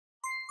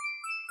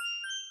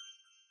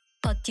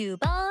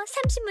버튜버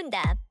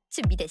 30문답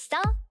준비됐어?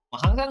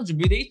 항상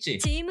준비돼 있지.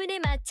 질문에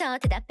맞춰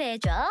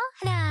대답해줘.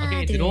 하나,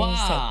 오케이, 둘,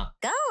 들어와.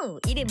 셋, 고!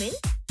 이름은?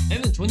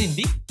 내는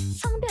존인디?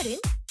 성별은?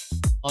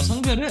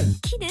 성별은?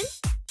 키는?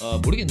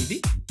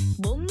 모르겠는디?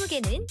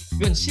 몸무게는?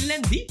 이건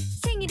실례인디?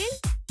 생일은?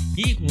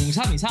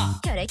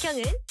 20324.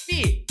 혈액형은?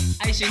 B.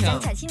 IC형.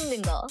 가장 자신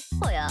있는 거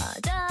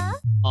보여줘.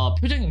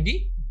 표정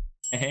연기?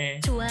 에헤.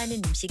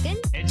 좋아하는 음식은?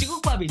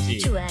 돼지국밥이지.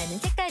 좋아하는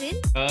색깔은?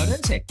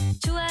 파란색.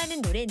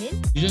 좋아하는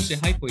노래는? 유전씨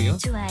하이보이요.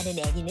 좋아하는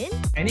애니는?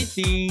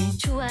 Anything.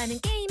 좋아하는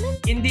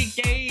게임은? 인디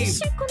게임.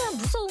 싫거나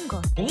무서운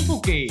것.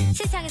 공포 게임.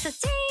 세상에서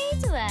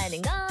제일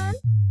좋아하는 건?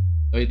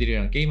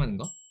 너희들이랑 게임하는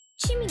거?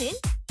 취미는?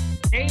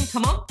 게임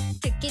탐험?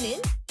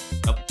 듣기는?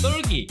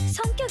 옆돌기.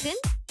 성격은?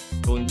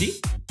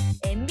 좋은디?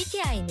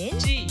 MBTI는?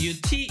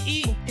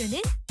 GUTE.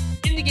 목표는?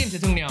 인디게임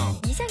대통령.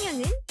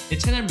 이상형은? 내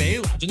채널 매일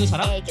와주는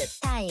사람? 애교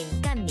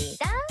타임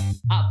갑니다.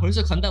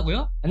 벌써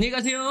간다고요? 안녕히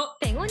가세요.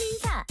 뱅온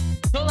인사.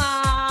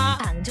 전화.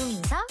 방종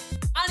인사.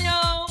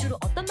 안녕. 주로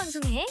어떤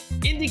방송 해?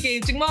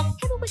 인디게임 찍먹.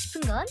 해보고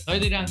싶은 건?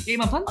 너희들이랑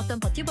게임 한 판? 어떤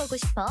버튜버 보고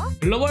싶어?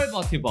 글로벌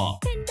버티버.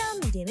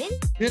 팬덤 이름은?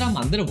 그걸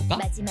한번 만들어볼까?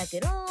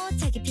 마지막으로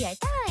자기 PR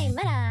타임.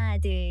 하나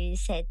둘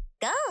셋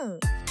고!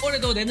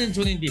 올해도 내는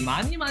존인디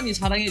많이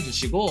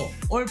사랑해주시고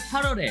올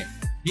 8월에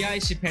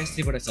BIC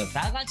페스티벌에서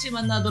다같이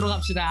만나도록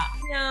합시다.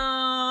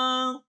 안녕.